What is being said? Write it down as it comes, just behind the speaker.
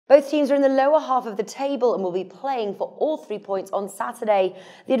Both teams are in the lower half of the table and will be playing for all 3 points on Saturday.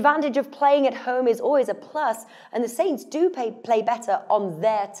 The advantage of playing at home is always a plus, and the Saints do play better on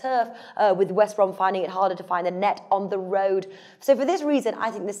their turf, with West Brom finding it harder to find the net on the road. So for this reason, I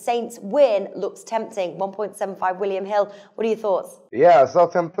think the Saints win looks tempting. 1.75 William Hill. What are your thoughts? Yeah,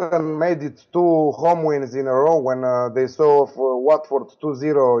 Southampton made it 2 home wins in a row when they saw Watford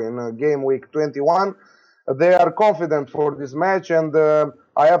 2-0 in game week 21. They are confident for this match, and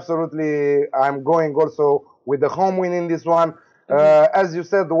I'm going also with the home win in this one. As you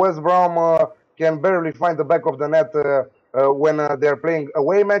said, West Brom can barely find the back of the net when they're playing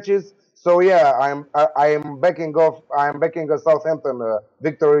away matches. So yeah, I'm backing a Southampton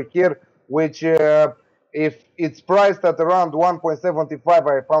victory here, which if it's priced at around 1.75,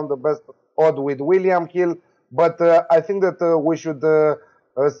 I found the best odd with William Hill. But I think that we should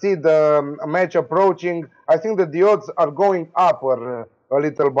see the match approaching. I think that the odds are going up a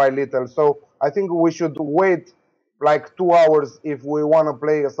little by little. So I think we should wait like 2 hours if we want to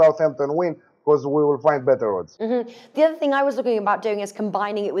play a Southampton win, because we will find better odds. The other thing I was looking about doing is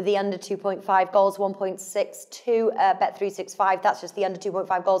combining it with the under 2.5 goals, 1.62 Bet365. That's just the under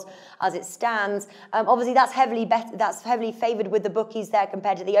 2.5 goals as it stands. Obviously, that's heavily favoured with the bookies there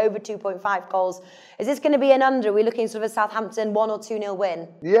compared to the over 2.5 goals. Is this going to be an under? Are we looking sort of a Southampton 1 or 2-0 win?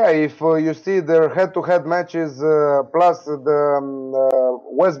 Yeah, if you see their head-to-head matches plus the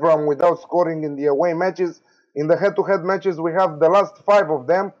West Brom without scoring in the away matches, in the head-to-head matches we have the last 5 of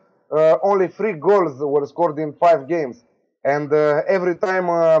them. Only 3 goals were scored in 5 games, and every time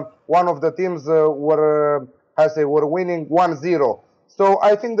one of the teams were winning 1-0. So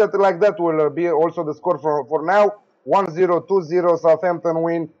I think that like that will be also the score for now. 1-0, 2-0 Southampton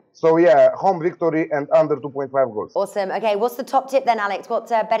win. So yeah, home victory and under 2.5 goals. Awesome. Okay, what's the top tip then, Alex? What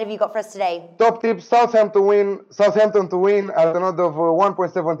bet have you got for us today? Top tip: Southampton to win at an odd of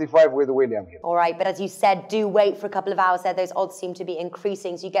 1.75 with William Hill. All right, but as you said, do wait for a couple of hours there. Those odds seem to be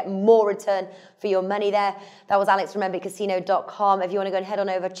increasing, so you get more return for your money there. That was Alex from mbcasino.com. If you want to go and head on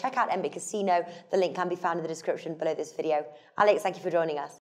over, check out MB Casino. The link can be found in the description below this video. Alex, thank you for joining us.